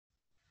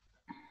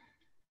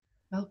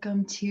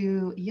Welcome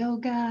to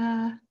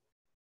yoga.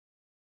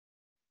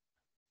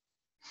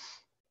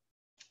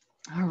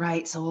 All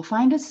right, so we'll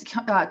find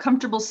a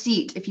comfortable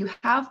seat. If you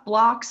have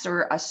blocks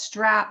or a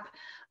strap,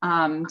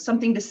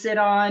 something to sit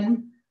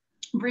on,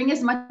 bring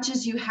as much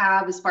as you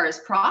have as far as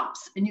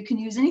props, and you can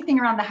use anything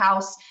around the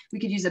house. We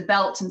could use a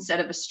belt instead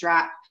of a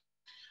strap,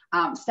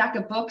 stack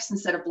of books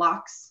instead of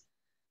blocks.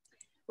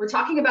 We're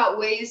talking about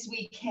ways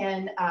we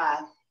can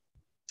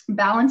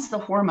balance the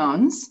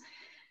hormones.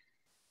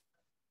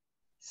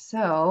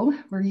 So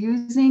we're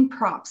using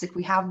props if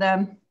we have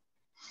them.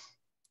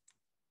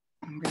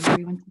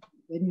 Everyone,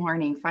 good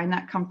morning. Find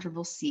that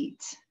comfortable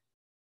seat.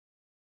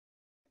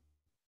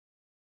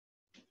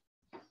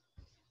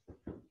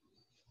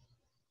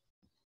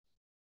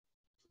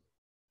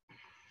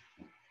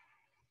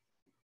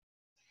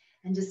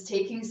 And just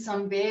taking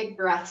some big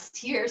breaths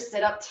here.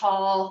 Sit up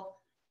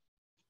tall.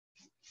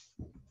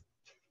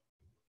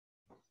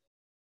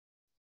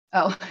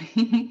 Oh,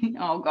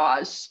 oh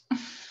gosh.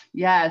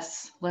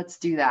 Yes, let's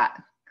do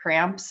that.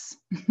 Cramps.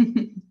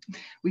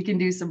 We can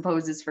do some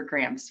poses for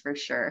cramps for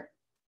sure.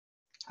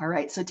 All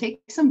right, so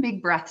take some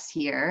big breaths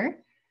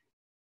here.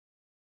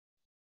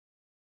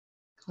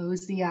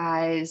 Close the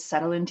eyes,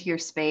 settle into your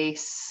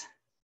space.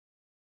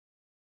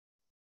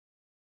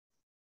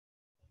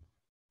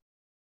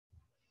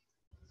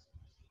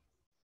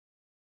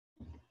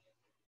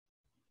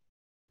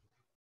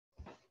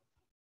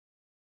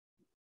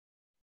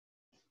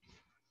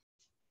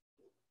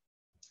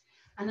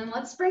 And then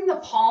let's bring the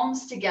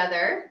palms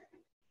together.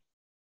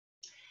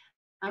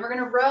 And we're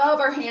gonna rub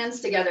our hands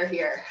together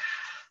here.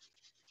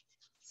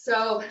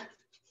 So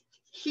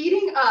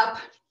heating up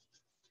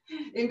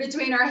in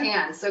between our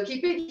hands. So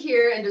keep it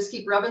here and just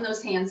keep rubbing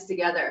those hands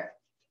together.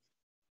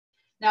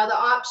 Now the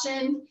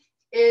option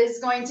is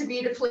going to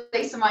be to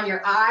place them on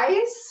your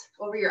eyes,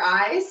 over your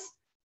eyes.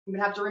 I'm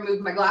gonna have to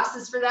remove my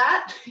glasses for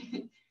that.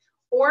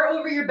 Or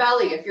over your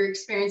belly if you're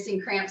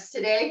experiencing cramps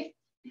today.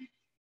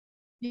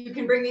 You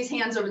can bring these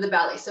hands over the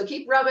belly. So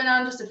keep rubbing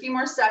on just a few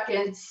more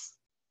seconds.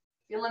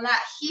 Feeling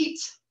that heat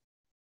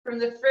from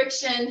the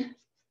friction.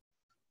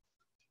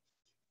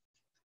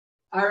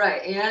 All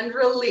right, and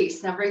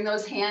release. Now bring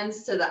those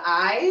hands to the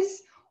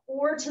eyes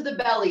or to the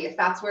belly if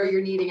that's where you're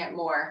needing it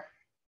more.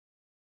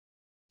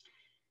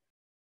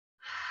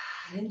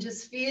 And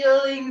just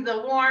feeling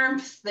the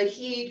warmth, the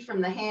heat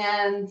from the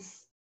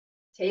hands.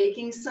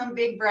 Taking some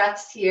big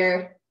breaths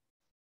here.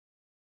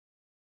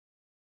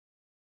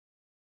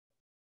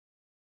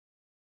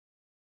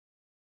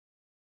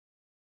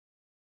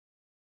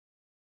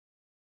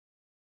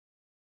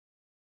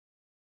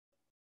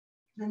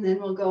 And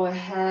then we'll go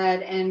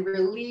ahead and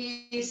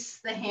release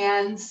the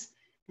hands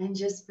and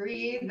just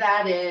breathe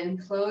that in.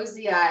 Close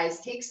the eyes.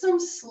 Take some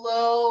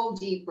slow,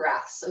 deep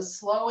breaths. So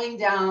slowing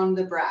down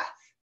the breath.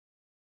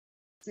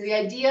 So the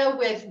idea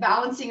with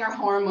balancing our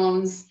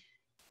hormones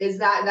is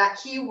that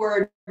key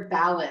word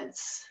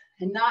balance,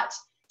 and not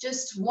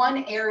just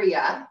one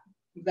area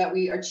that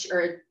we are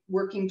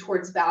working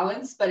towards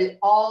balance, but in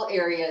all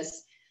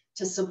areas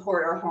to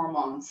support our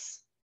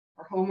hormones.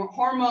 Our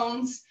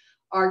hormones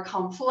are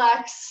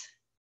complex.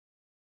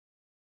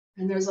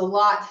 And there's a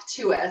lot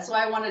to it. That's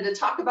why I wanted to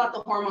talk about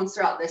the hormones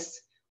throughout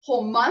this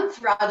whole month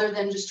rather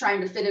than just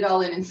trying to fit it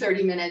all in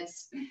 30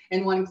 minutes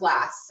in one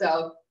class.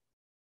 So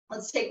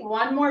let's take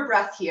one more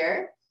breath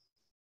here.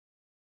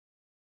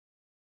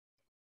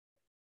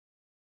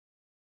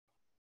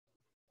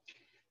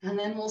 And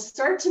then we'll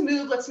start to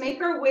move. Let's make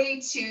our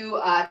way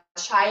to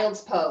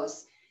child's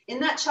pose. In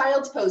that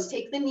child's pose,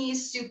 take the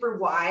knees super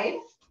wide.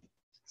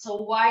 So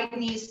wide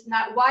knees,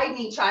 not wide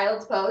knee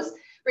child's pose.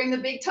 Bring the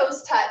big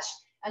toes touch.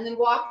 And then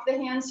walk the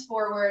hands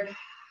forward.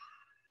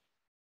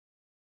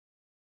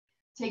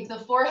 Take the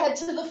forehead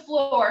to the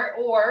floor,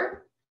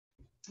 or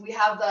we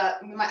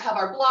might have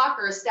our block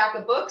or a stack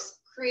of books,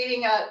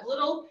 creating a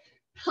little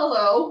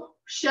pillow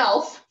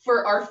shelf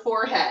for our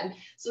forehead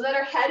so that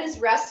our head is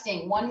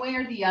resting one way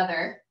or the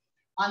other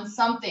on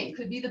something.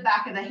 Could be the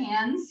back of the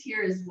hands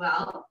here as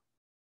well.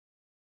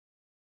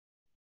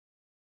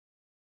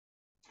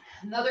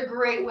 Another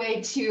great way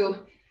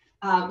to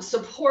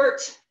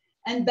support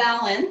and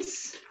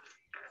balance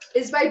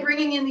is by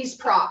bringing in these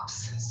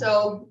props.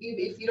 So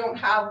if you don't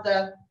have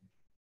the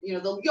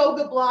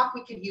yoga block,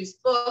 we could use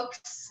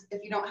books.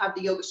 If you don't have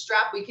the yoga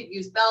strap, we could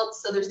use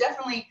belts. So there's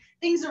definitely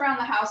things around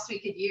the house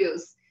we could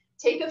use.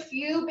 Take a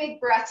few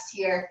big breaths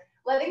here,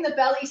 letting the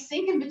belly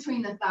sink in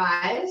between the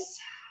thighs.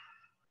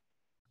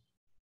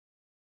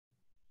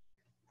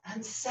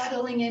 And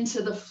settling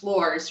into the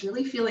floors,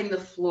 really feeling the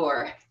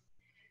floor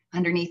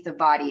underneath the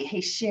body.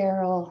 Hey,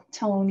 Cheryl,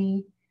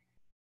 Tony,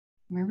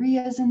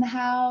 Maria's in the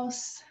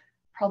house.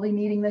 Probably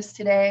needing this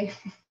today.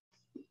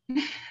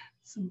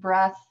 Some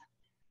breath.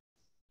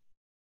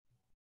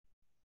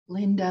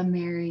 Linda,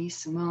 Mary,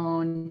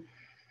 Simone.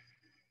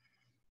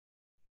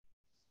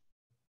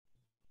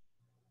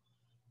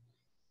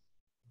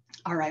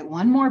 All right,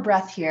 one more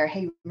breath here.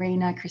 Hey,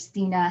 Raina,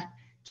 Christina,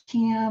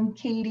 Cam,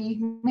 Katie,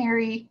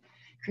 Mary,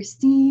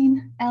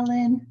 Christine,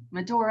 Ellen,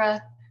 Medora.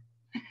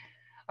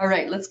 All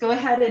right, let's go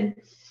ahead and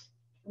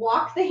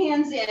walk the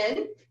hands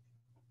in,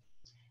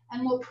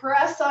 and we'll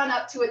press on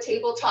up to a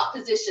tabletop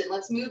position.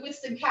 Let's move with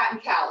some cat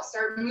and cow.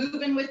 Start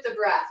moving with the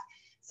breath.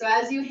 So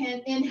as you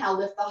inhale,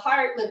 lift the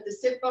heart, lift the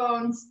sit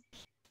bones.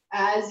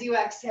 As you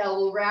exhale,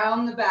 we'll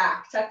round the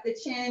back, tuck the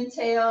chin,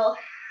 tail.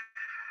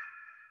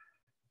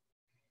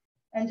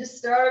 And just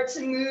start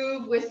to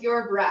move with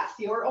your breath,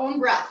 your own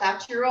breath,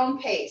 at your own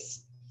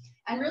pace.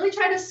 And really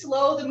try to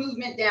slow the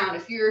movement down.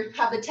 If you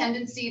have the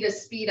tendency to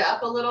speed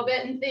up a little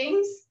bit in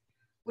things,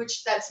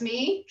 which that's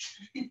me.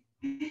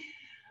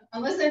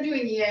 Unless I'm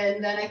doing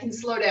yin, then I can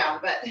slow down,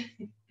 but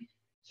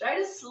try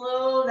to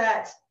slow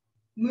that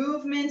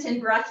movement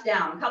and breath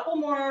down. A couple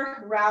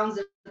more rounds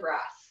of breath.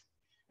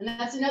 And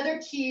that's another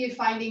key of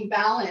finding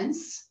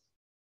balance,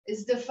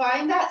 is to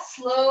find that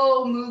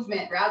slow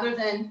movement rather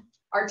than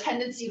our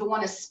tendency to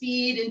want to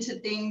speed into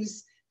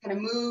things, kind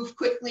of move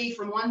quickly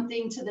from one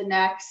thing to the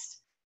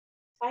next.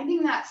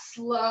 Finding that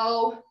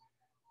slow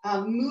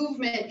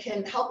movement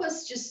can help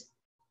us just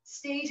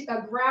stay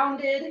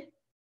grounded,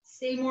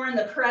 stay more in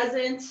the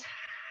present.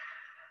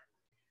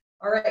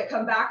 All right,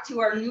 come back to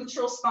our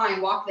neutral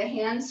spine. Walk the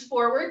hands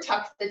forward,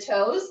 tuck the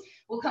toes.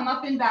 We'll come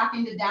up and back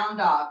into down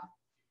dog.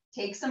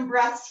 Take some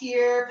breaths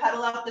here,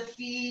 pedal out the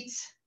feet,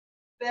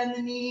 bend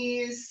the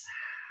knees.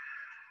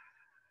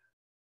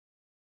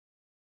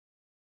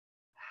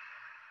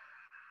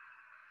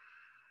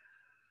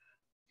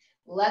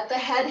 Let the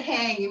head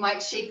hang. You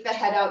might shake the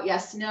head out,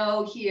 yes,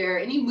 no here.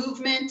 Any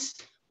movement,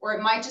 or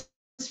it might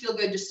just feel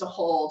good just to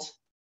hold.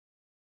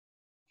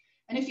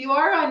 And if you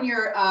are on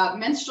your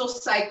menstrual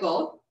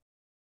cycle,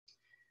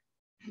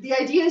 the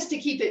idea is to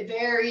keep it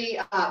very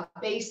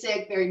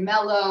basic, very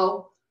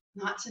mellow,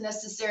 not to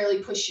necessarily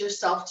push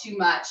yourself too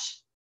much.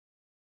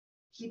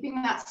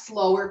 Keeping that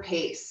slower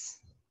pace.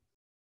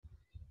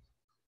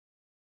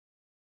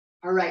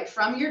 All right,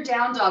 from your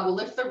down dog, we'll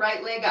lift the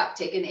right leg up.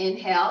 Take an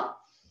inhale.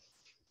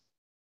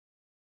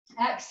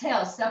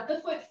 Exhale, step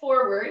the foot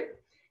forward,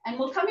 and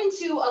we'll come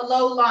into a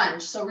low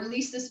lunge. So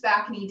release this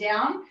back knee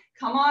down,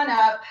 come on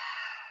up.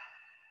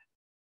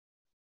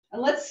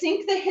 And let's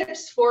sink the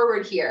hips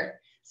forward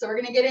here. So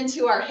we're gonna get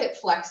into our hip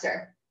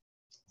flexor.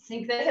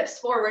 Sink the hips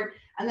forward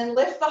and then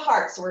lift the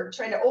heart. So we're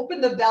trying to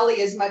open the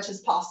belly as much as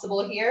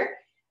possible here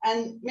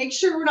and make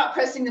sure we're not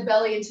pressing the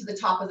belly into the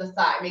top of the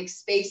thigh. Make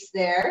space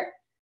there.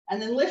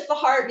 And then lift the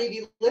heart,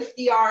 maybe lift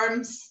the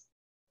arms.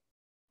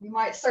 You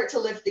might start to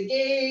lift the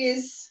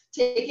gaze,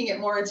 taking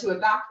it more into a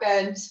back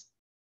bend.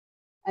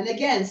 And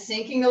again,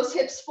 sinking those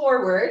hips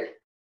forward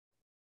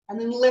and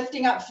then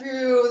lifting up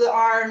through the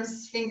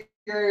arms,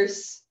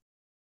 fingers.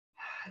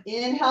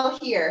 Inhale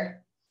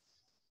here.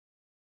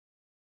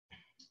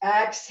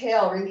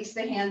 Exhale, release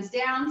the hands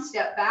down,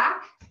 step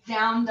back,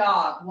 down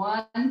dog.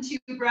 1,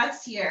 2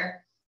 breaths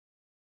here.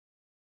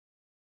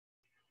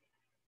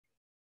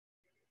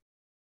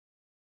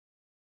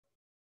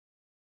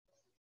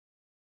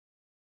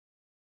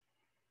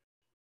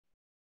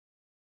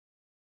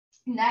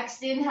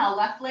 Next inhale,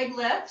 left leg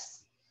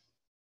lifts.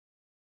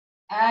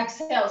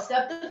 Exhale,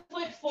 step the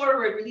foot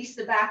forward, release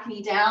the back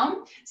knee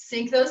down,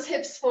 sink those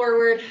hips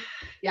forward.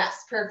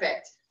 Yes,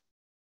 perfect.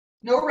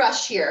 No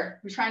rush here.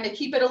 We're trying to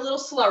keep it a little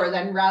slower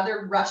than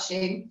rather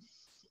rushing.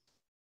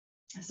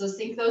 So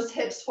sink those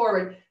hips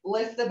forward,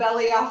 lift the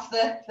belly off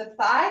the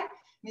thigh,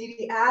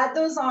 maybe add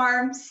those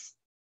arms,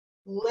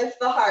 lift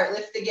the heart,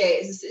 lift the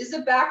gaze. This is a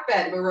back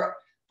bend where we're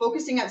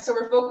focusing on, so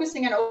we're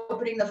focusing on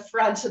opening the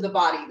front of the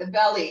body, the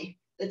belly,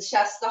 the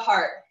chest, the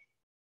heart.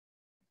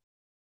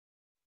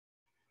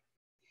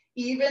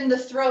 Even the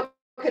throat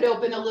could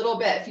open a little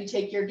bit if you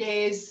take your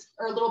gaze,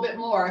 or a little bit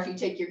more if you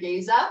take your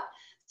gaze up.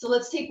 So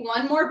let's take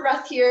one more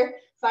breath here,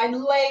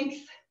 find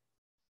length.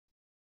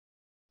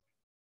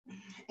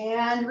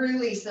 And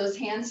release those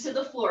hands to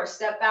the floor.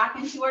 Step back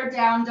into our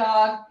down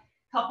dog.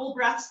 Couple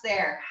breaths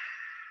there.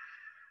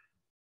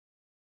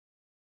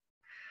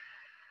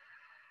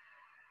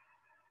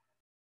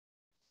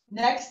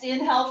 Next,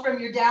 inhale from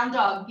your down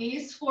dog,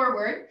 gaze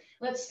forward.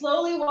 Let's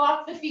slowly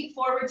walk the feet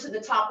forward to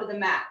the top of the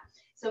mat.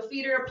 So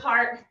feet are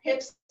apart,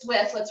 hips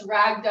width, let's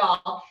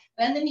ragdoll.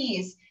 Bend the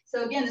knees.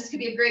 So again, this could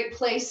be a great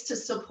place to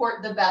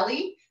support the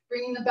belly.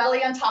 Bringing the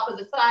belly on top of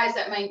the thighs,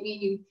 that might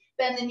mean you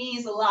bend the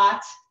knees a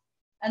lot.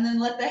 And then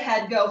let the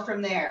head go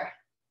from there.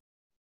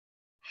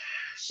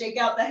 Shake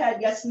out the head,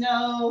 yes,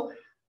 no.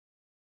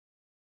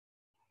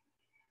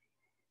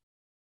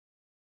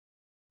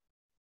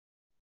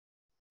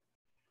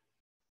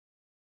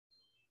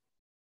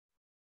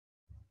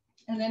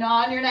 And then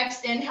on your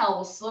next inhale,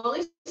 we'll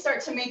slowly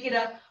start to make it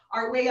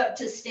our way up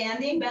to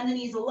standing. Bend the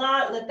knees a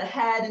lot, let the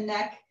head and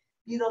neck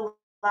be the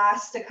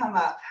last to come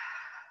up.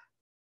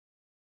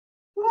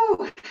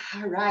 Woo.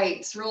 All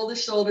right, roll the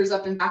shoulders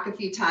up and back a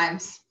few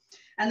times.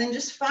 And then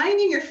just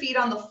finding your feet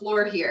on the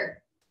floor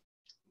here.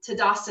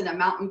 Tadasana,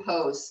 mountain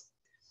pose.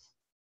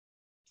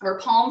 Our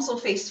palms will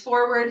face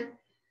forward.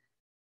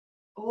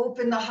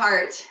 Open the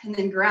heart and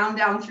then ground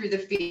down through the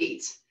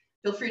feet.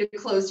 Feel free to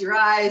close your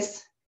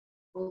eyes.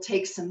 We'll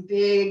take some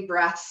big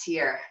breaths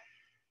here.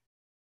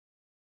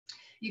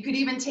 You could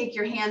even take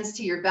your hands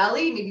to your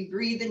belly, maybe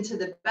breathe into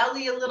the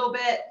belly a little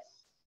bit.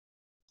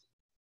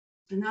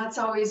 And that's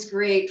always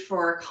great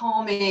for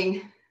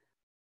calming,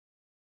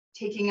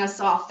 taking us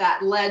off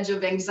that ledge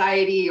of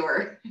anxiety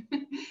or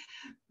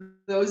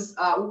those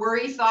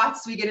worry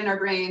thoughts we get in our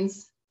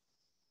brains.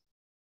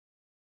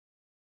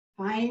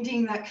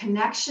 Finding that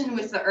connection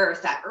with the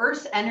earth, that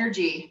earth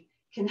energy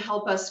can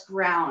help us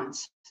ground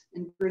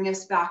and bring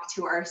us back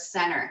to our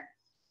center.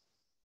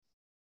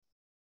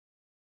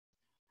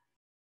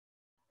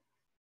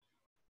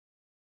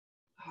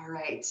 All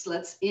right, so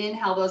let's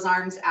inhale those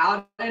arms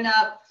out and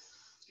up.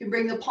 You can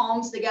bring the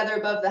palms together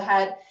above the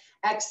head.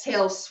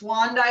 Exhale,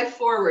 swan dive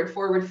forward,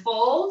 forward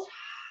fold.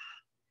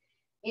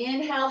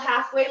 Inhale,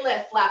 halfway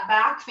lift, flat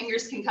back.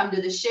 Fingers can come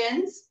to the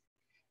shins.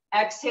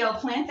 Exhale,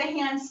 plant the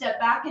hands, step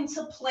back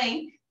into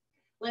plank.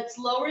 Let's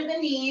lower the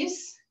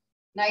knees,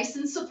 nice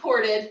and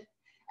supported,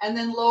 and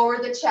then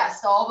lower the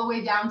chest all the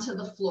way down to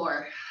the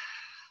floor.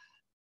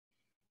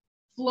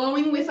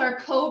 Flowing with our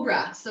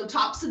cobra, so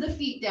tops of the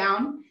feet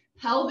down,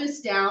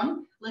 pelvis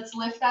down. Let's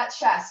lift that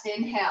chest,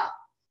 inhale.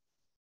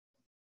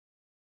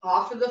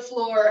 Off of the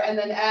floor, and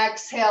then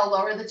exhale,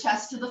 lower the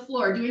chest to the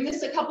floor. Doing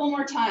this a couple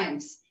more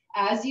times.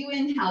 As you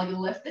inhale, you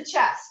lift the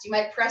chest. You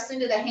might press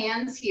into the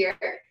hands here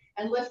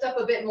and lift up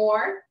a bit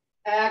more.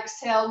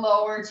 Exhale,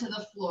 lower to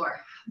the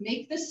floor.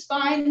 Make the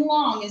spine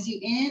long as you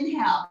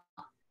inhale.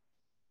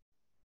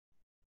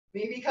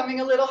 Maybe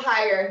coming a little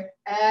higher.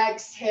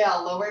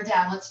 Exhale, lower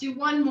down. Let's do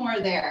one more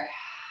there.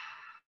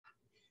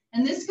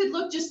 And this could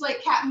look just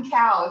like cat and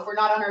cow if we're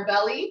not on our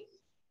belly.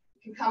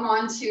 You can come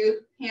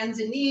onto hands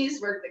and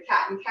knees, work the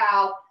cat and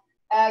cow.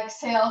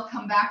 Exhale,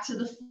 come back to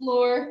the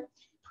floor.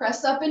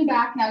 Press up and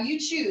back. Now you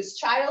choose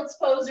child's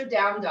pose or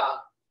down dog.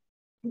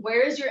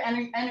 Where is your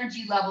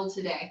energy level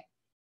today?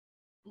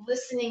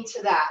 Listening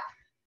to that.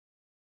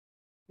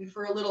 If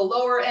we're a little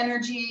lower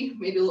energy,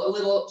 maybe a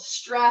little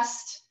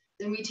stressed,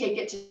 then we take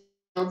it to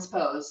child's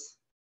pose.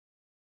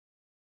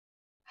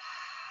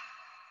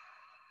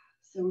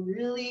 So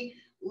really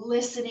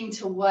listening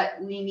to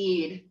what we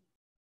need,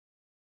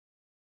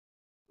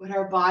 what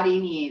our body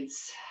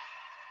needs.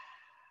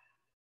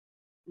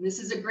 And this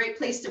is a great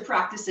place to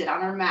practice it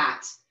on our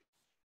mat.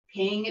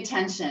 Paying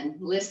attention,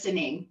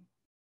 listening.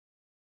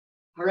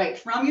 All right,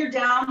 from your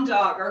down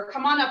dog, or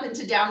come on up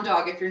into down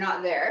dog if you're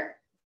not there.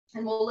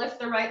 And we'll lift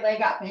the right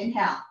leg up,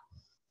 inhale.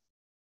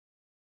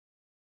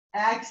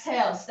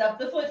 Exhale, step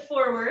the foot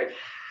forward.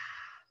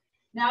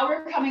 Now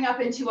we're coming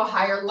up into a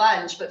higher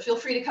lunge, but feel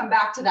free to come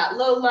back to that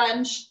low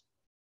lunge.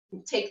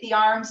 Take the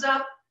arms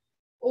up,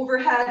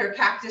 overhead or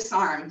cactus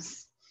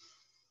arms.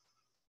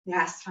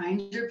 Yes,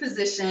 find your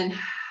position.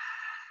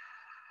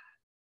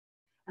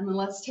 And then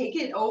let's take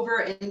it over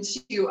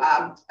into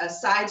a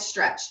side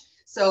stretch.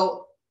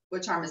 So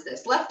which arm is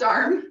this? Left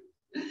arm.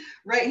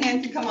 Right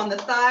hand can come on the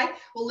thigh.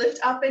 We'll lift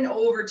up and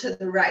over to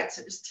the right.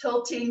 So just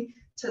tilting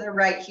to the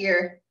right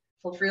here.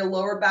 Feel free to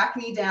lower back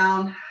knee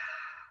down.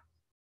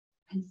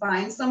 And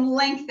find some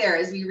length there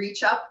as we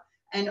reach up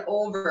and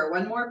over.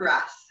 One more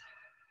breath.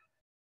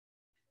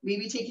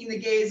 Maybe taking the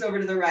gaze over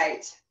to the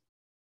right.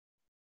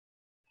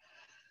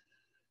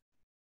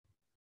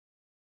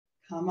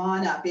 Come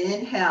on up,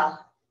 inhale.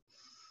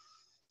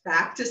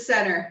 Back to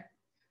center.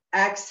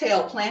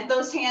 Exhale, plant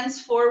those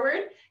hands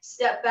forward.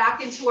 Step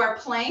back into our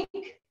plank.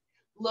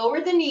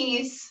 Lower the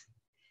knees.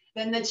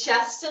 Then the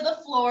chest to the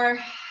floor.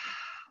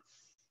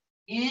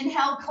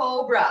 Inhale,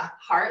 cobra,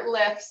 heart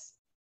lifts.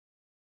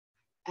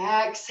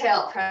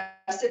 Exhale,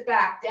 press it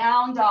back,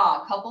 down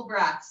dog, couple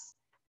breaths.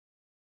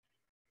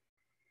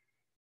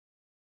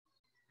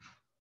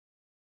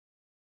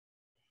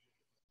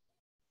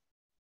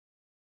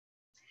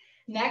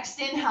 Next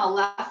inhale,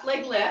 left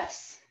leg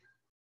lifts.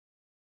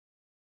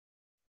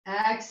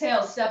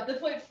 Exhale, step the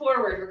foot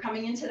forward. We're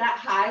coming into that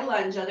high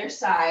lunge, other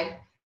side.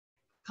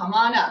 Come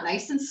on up,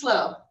 nice and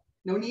slow.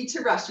 No need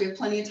to rush, we have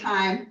plenty of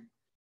time.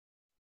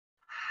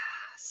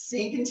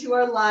 Sink into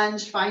our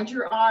lunge, find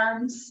your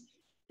arms,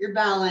 your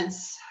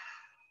balance.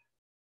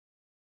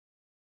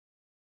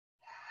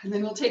 And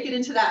then we'll take it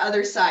into that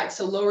other side.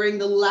 So lowering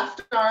the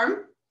left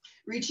arm,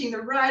 reaching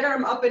the right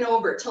arm up and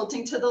over,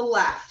 tilting to the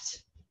left.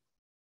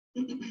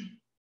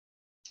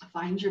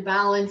 Find your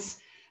balance,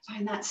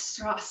 find that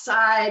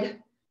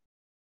side,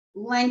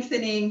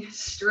 lengthening,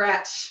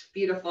 stretch,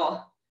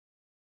 beautiful.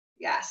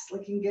 Yes,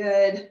 looking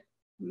good.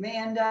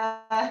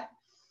 Amanda.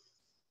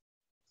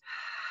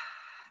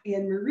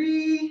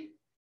 Anne-Marie.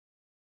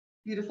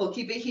 Beautiful,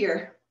 keep it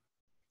here.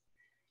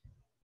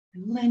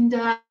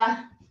 Linda.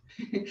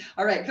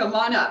 All right, come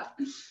on up.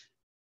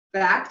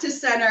 Back to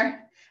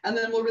center, and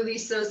then we'll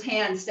release those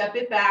hands. Step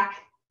it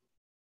back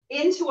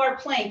into our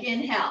plank,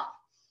 inhale.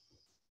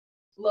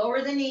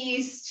 Lower the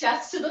knees,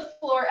 chest to the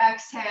floor,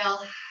 exhale.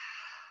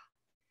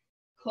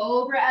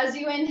 Cobra as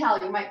you inhale.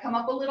 You might come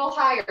up a little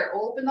higher,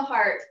 open the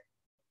heart.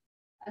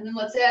 And then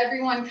let's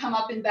everyone come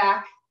up and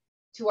back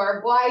to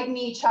our wide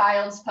knee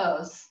child's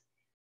pose.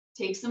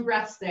 Take some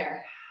breaths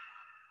there.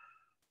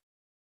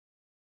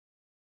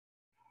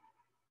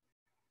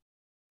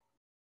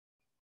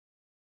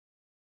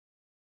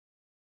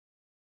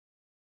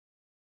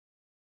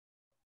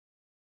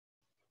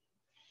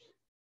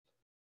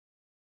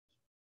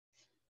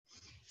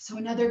 So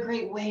another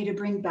great way to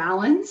bring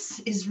balance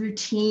is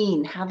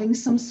routine, having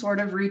some sort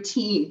of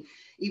routine,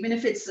 even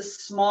if it's a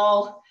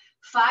small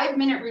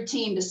 5-minute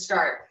routine to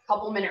start,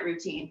 couple-minute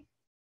routine.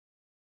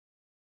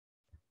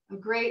 A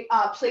great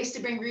place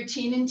to bring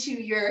routine into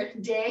your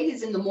day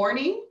is in the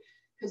morning,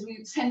 because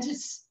we tend to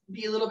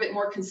be a little bit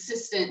more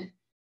consistent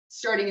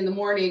starting in the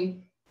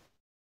morning.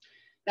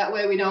 That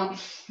way we don't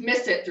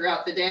miss it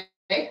throughout the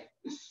day.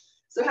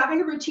 So having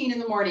a routine in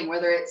the morning,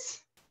 whether it's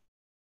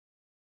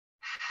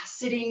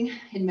sitting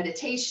in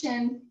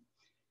meditation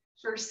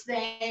first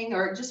thing,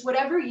 or just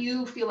whatever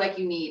you feel like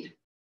you need.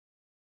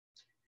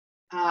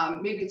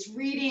 Maybe it's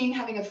reading,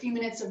 having a few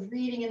minutes of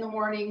reading in the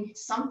morning,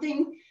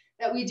 something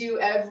that we do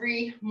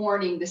every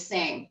morning the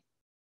same.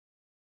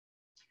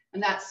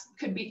 And that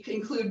could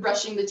include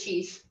brushing the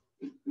teeth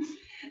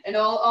and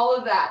all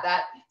of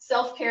that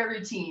self-care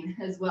routine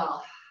as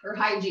well, or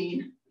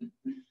hygiene.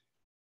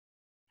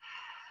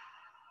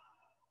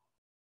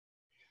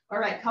 All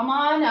right, come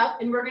on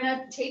up, and we're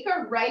gonna take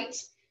our right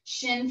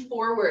shin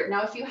forward.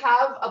 Now, if you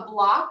have a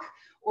block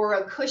or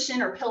a cushion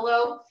or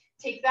pillow,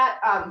 take that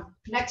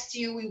next to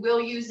you. We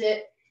will use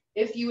it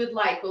if you would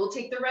like. We'll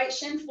take the right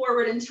shin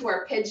forward into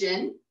our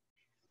pigeon.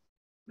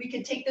 We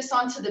could take this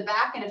onto the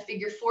back in a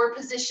figure 4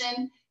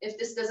 position if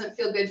this doesn't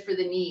feel good for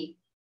the knee.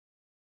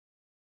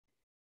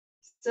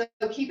 So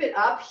keep it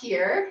up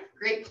here.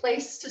 Great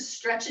place to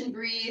stretch and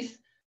breathe,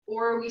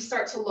 or we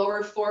start to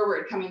lower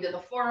forward, coming to the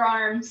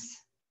forearms.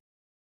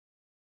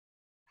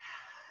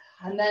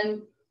 And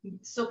then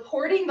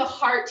supporting the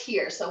heart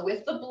here. So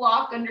with the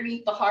block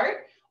underneath the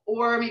heart,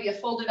 or maybe a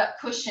folded up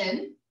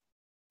cushion.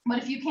 But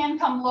if you can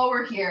come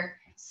lower here,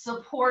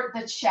 support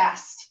the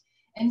chest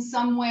in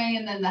some way,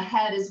 and then the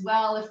head as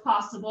well, if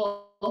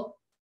possible.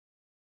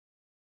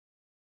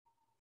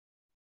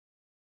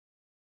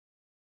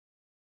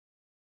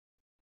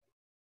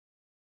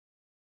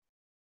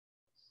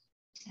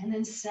 And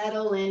then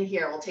settle in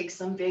here. We'll take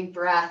some big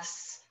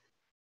breaths.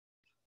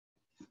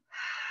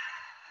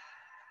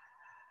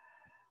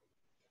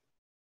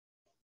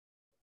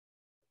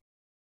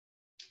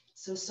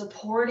 So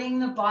supporting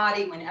the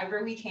body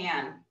whenever we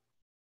can.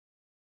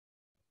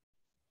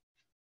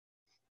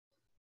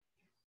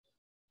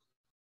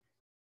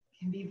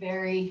 Can be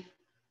very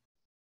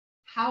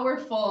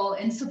powerful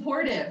and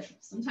supportive.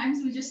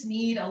 Sometimes we just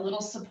need a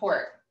little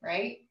support,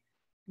 right?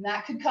 And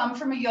that could come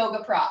from a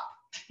yoga prop.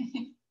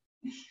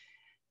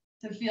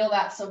 To feel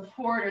that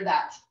support, or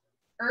that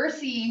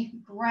earthy,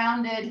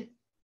 grounded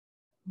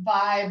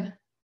vibe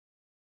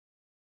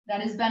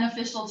that is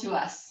beneficial to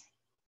us.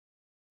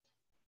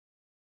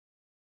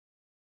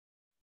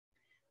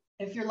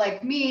 If you're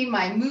like me,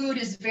 my mood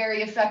is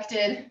very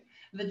affected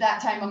at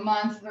that time of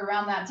month,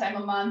 around that time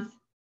of month.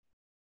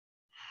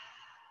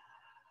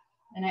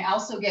 And I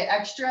also get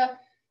extra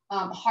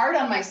hard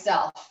on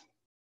myself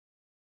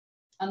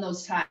on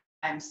those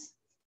times.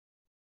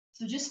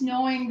 So just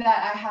knowing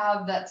that I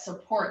have that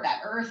support,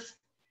 that earth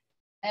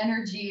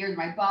energy, or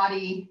my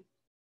body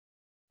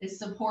is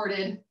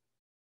supported,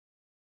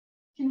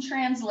 can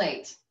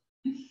translate.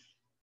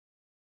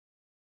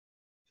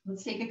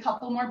 Let's take a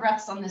couple more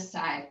breaths on this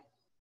side.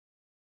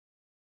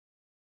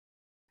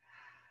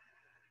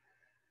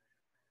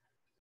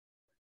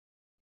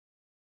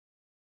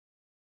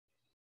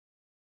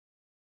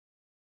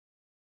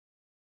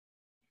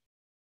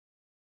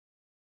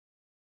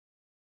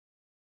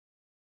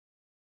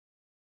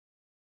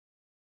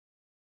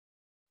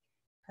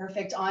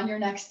 Perfect. On your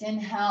next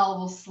inhale,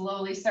 we'll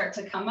slowly start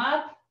to come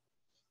up.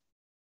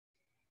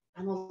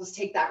 And we'll just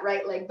take that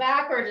right leg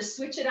back, or just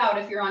switch it out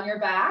if you're on your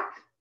back.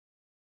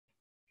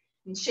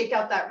 And shake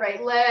out that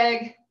right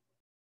leg.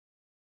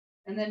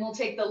 And then we'll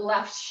take the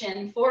left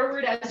shin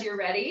forward as you're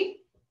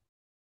ready.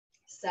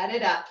 Set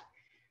it up.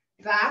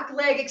 Back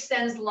leg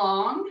extends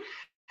long.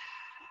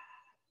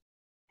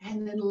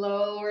 And then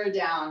lower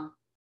down.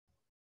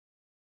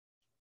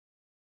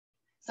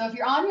 So if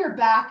you're on your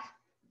back,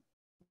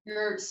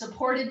 you're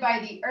supported by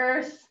the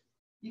earth.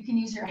 You can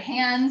use your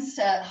hands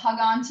to hug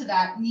onto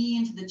that knee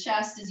into the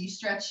chest as you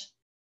stretch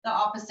the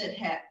opposite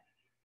hip.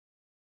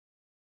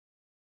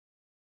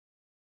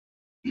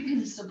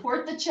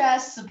 Support the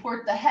chest,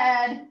 support the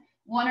head,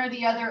 one or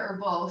the other or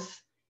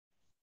both.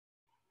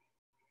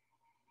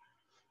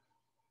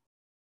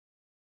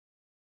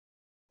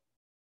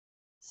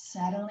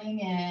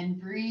 Settling in,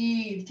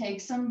 breathe, take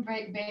some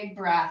big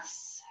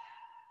breaths.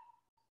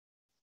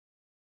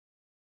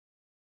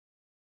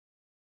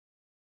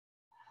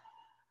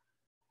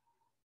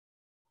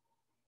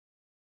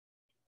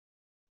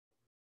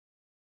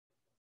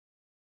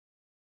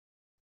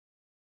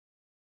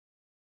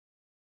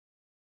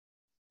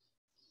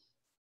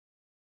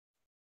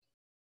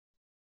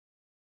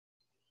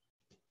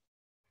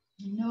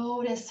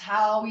 Notice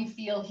how we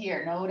feel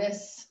here.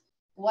 Notice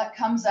what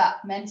comes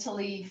up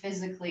mentally,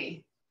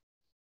 physically.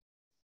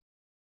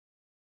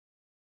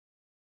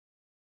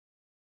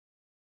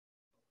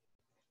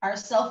 Our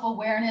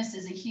self-awareness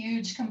is a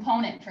huge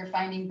component for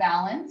finding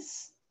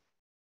balance.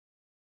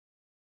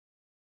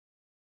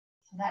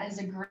 So that is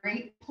a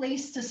great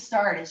place to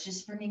start. It's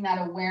just bringing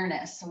that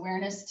awareness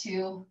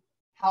to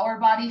how our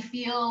body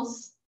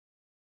feels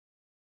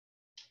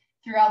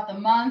throughout the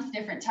month,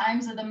 different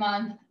times of the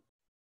month.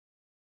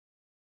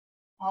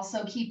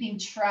 Also, keeping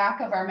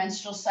track of our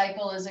menstrual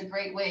cycle is a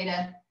great way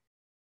to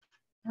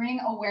bring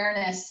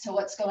awareness to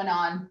what's going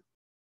on.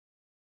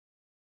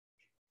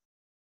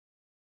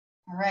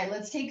 All right,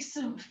 let's take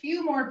a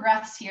few more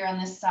breaths here on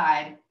this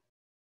side.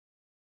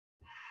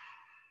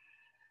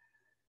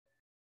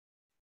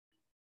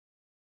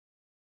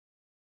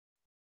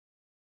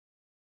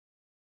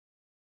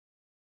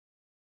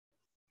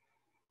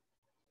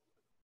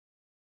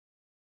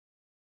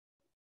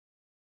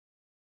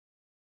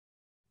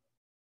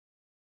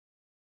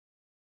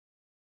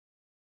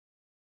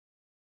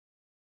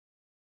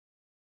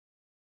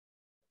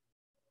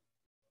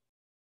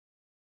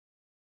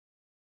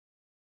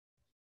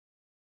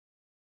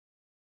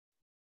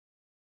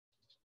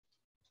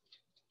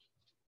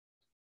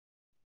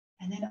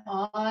 And then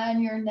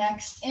on your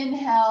next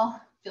inhale,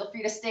 feel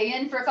free to stay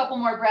in for a couple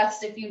more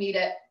breaths if you need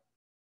it.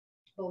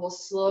 But we'll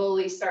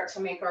slowly start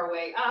to make our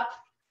way up.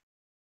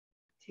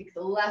 Take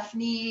the left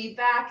knee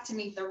back to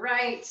meet the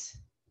right.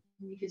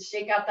 You could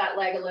shake out that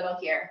leg a little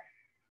here.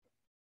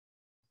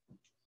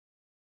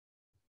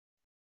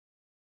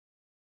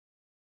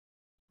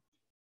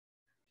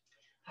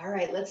 All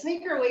right, let's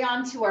make our way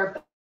onto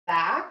our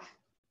back.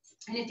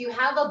 And if you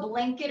have a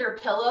blanket or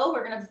pillow,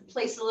 we're gonna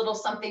place a little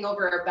something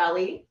over our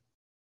belly.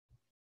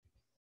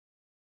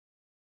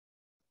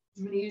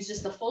 I'm going to use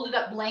just a folded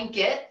up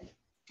blanket,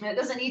 and it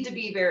doesn't need to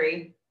be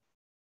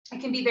it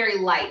can be very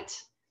light.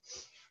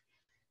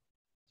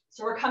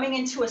 So we're coming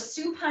into a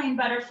supine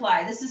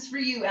butterfly. This is for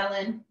you,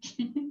 Ellen.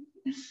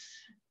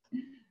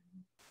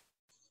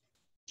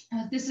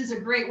 This is a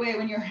great way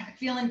when you're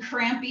feeling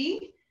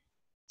crampy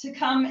to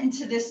come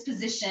into this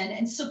position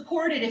and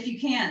support it if you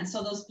can.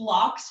 So those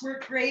blocks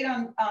work great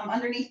on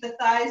underneath the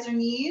thighs or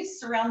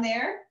knees, around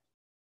there.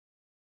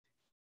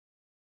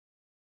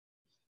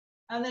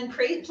 And then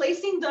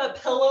placing the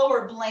pillow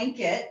or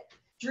blanket,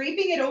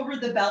 draping it over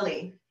the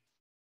belly.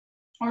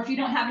 Or if you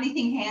don't have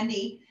anything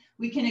handy,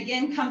 we can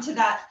again come to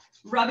that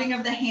rubbing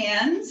of the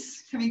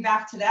hands, coming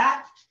back to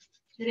that,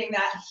 getting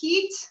that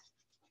heat,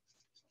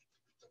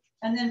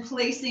 and then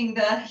placing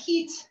the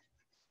heat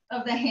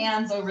of the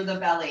hands over the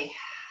belly.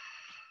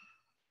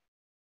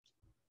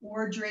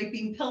 Or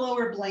draping pillow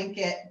or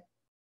blanket.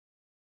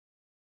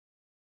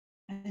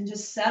 And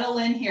just settle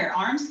in here.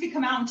 Arms could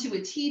come out into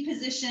a T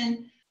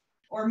position,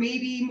 or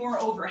maybe more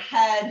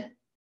overhead,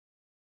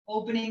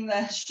 opening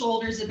the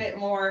shoulders a bit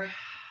more.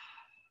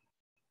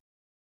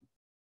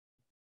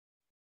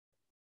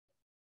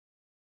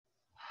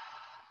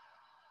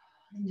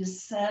 And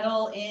just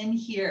settle in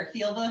here.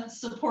 Feel the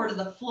support of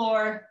the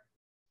floor.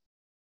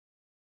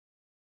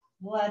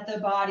 Let the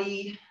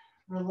body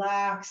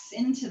relax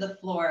into the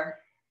floor.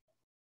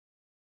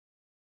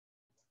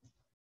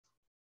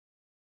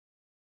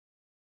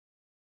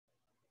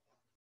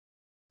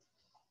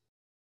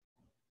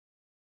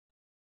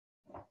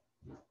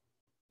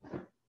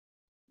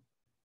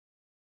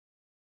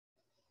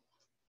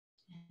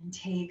 And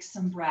take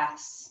some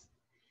breaths.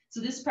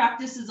 So this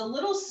practice is a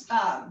little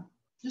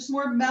just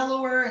more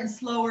mellower and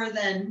slower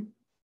than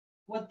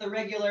what the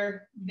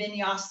regular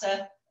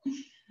Vinyasa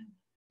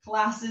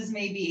classes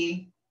may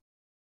be.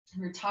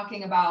 We're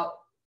talking about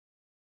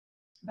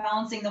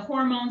balancing the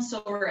hormones,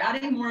 so we're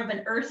adding more of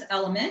an earth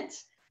element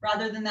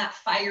rather than that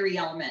fiery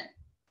element,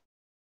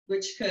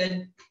 which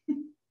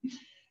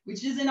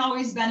isn't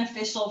always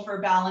beneficial for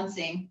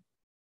balancing,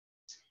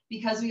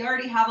 because we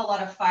already have a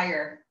lot of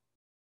fire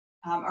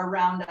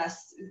around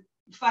us.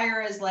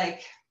 Fire is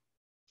like,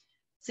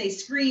 say,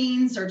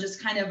 screens, or just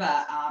kind of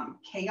a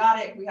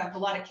chaotic. We have a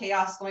lot of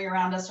chaos going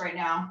around us right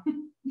now,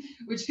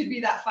 which could be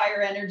that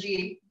fire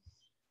energy.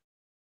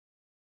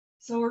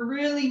 So we're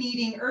really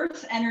needing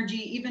earth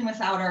energy even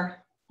without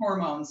our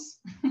hormones.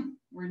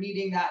 We're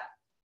needing that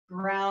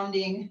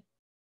grounding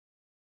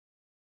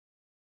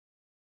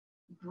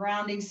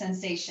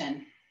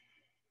sensation.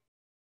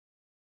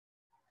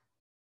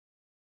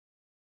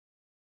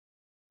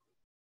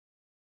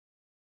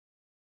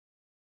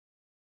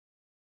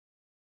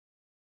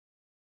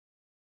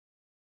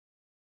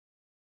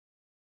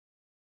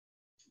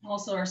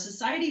 Also, our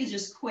society is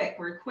just quick.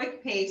 We're a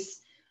quick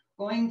pace,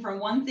 going from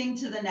one thing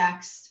to the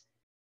next.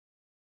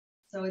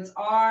 So it's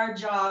our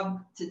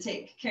job to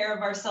take care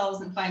of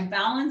ourselves and find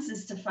balance,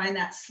 is to find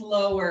that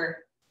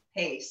slower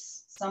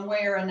pace, some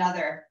way or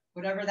another,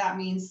 whatever that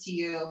means to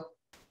you,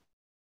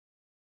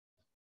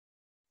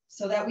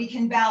 so that we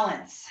can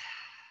balance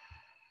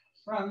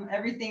from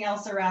everything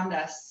else around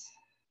us.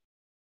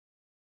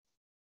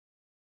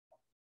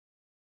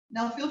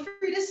 Now feel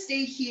free to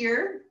stay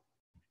here,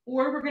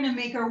 or we're going to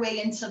make our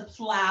way into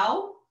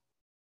plow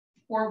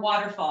or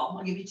waterfall.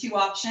 I'll give you two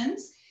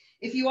options.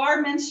 If you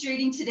are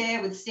menstruating today,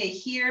 I would stay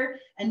here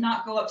and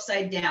not go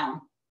upside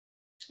down.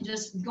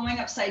 Just going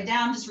upside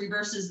down just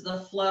reverses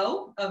the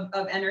flow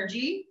of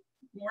energy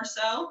more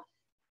so.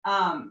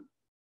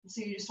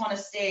 So you just want to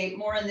stay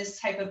more in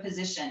this type of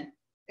position.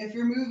 If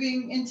you're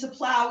moving into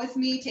plow with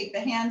me, take the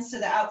hands to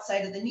the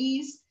outside of the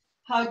knees,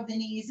 hug the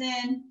knees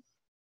in,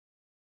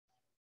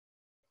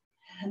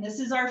 And this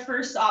is our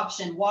first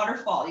option,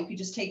 waterfall. You could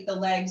just take the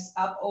legs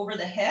up over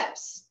the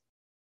hips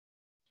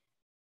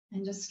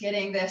and just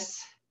getting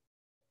this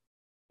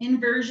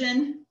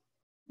inversion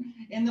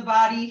in the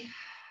body.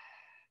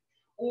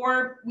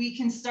 Or we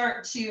can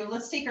start to,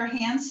 let's take our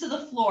hands to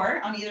the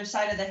floor on either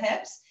side of the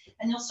hips,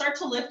 and you'll start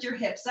to lift your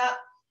hips up,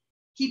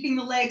 keeping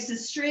the legs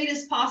as straight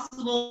as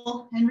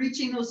possible and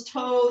reaching those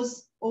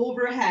toes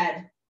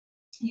overhead.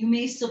 You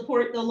may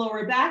support the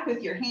lower back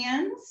with your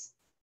hands,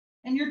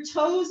 and your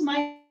toes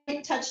might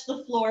touch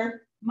the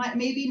floor,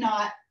 maybe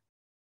not,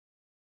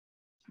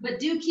 but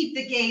do keep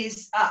the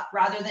gaze up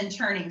rather than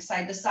turning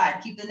side to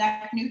side. Keep the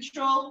neck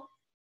neutral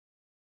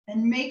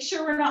and make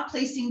sure we're not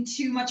placing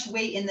too much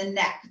weight in the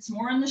neck. It's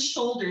more on the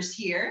shoulders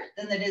here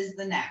than it is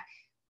the neck.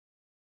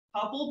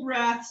 Couple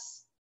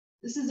breaths.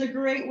 This is a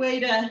great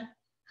way to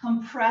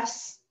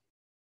compress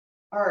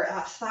our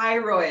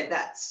thyroid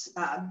that's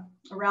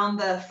around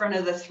the front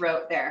of the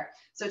throat there.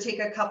 So take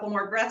a couple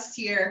more breaths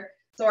here.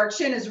 So our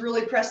chin is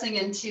really pressing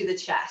into the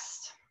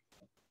chest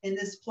in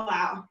this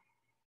plow.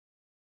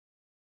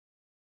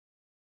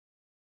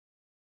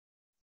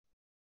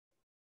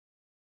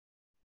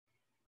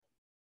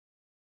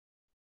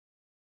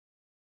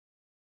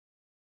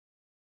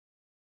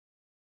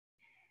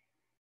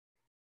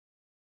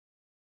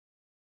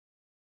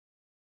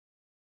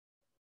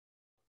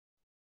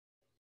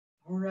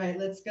 All right,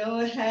 let's go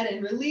ahead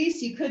and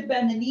release. You could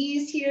bend the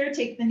knees here.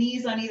 Take the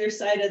knees on either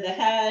side of the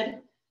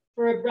head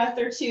for a breath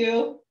or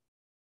two.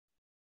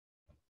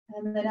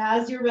 And then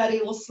as you're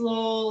ready, we'll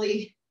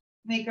slowly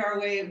make our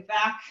way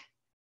back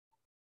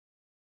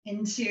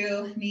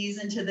into knees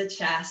into the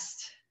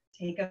chest.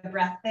 Take a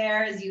breath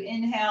there as you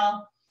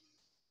inhale.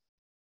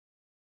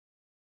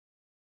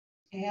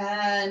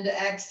 And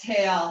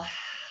exhale.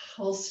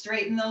 We'll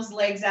straighten those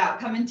legs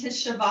out. Come into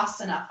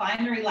Shavasana.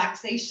 Find the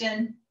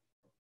relaxation.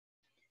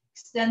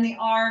 Extend the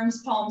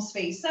arms, palms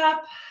face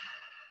up.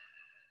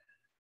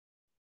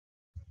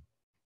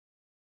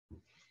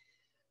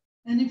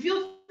 And then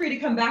feel free to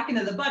come back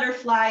into the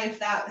butterfly if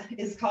that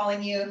is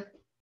calling you.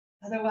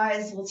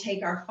 Otherwise, we'll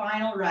take our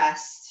final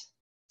rest.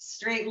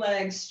 Straight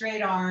legs,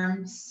 straight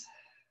arms.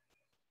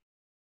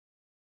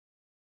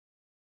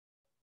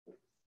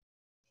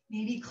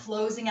 Maybe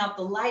closing out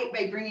the light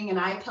by bringing an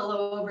eye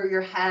pillow over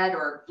your head,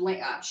 or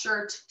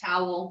shirt,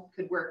 towel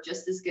could work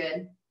just as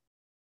good.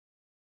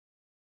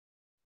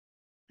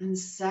 And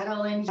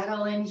settle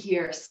in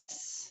here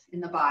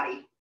in the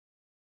body.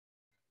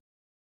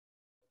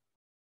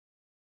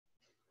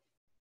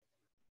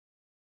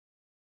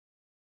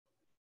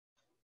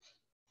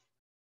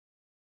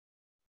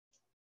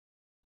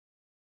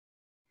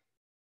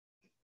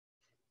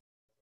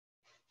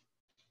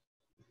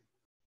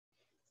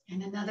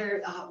 And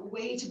another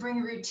way to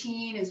bring a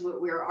routine is what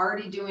we're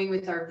already doing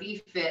with our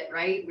VFit,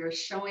 right? We're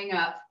showing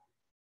up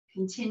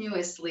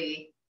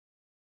continuously,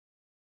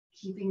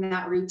 keeping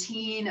that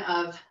routine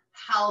of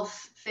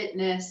health,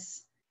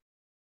 fitness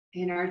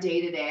in our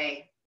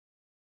day-to-day.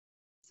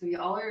 So you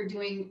all are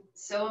doing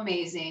so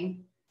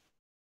amazing.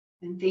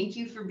 And thank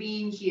you for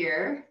being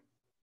here.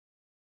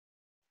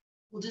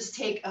 We'll just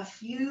take a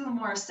few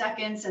more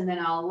seconds and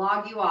then I'll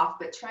log you off,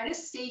 but try to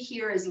stay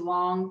here as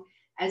long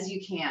as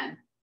you can.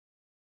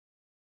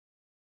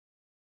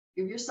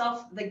 Give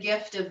yourself the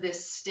gift of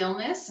this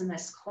stillness and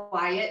this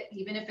quiet,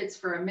 even if it's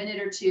for a minute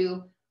or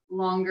two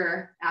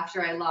longer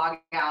after I log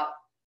out.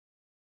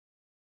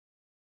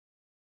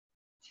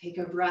 Take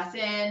a breath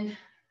in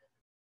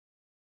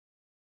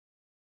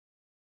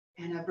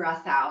and a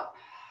breath out.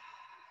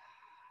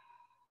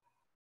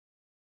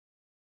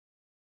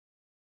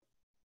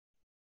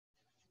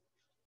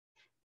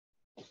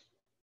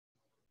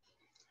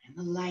 And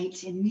the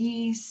light in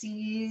me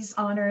sees,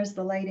 honors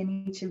the light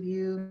in each of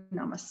you.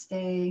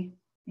 Namaste.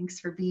 Thanks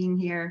for being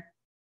here.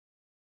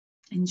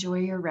 Enjoy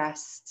your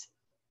rest.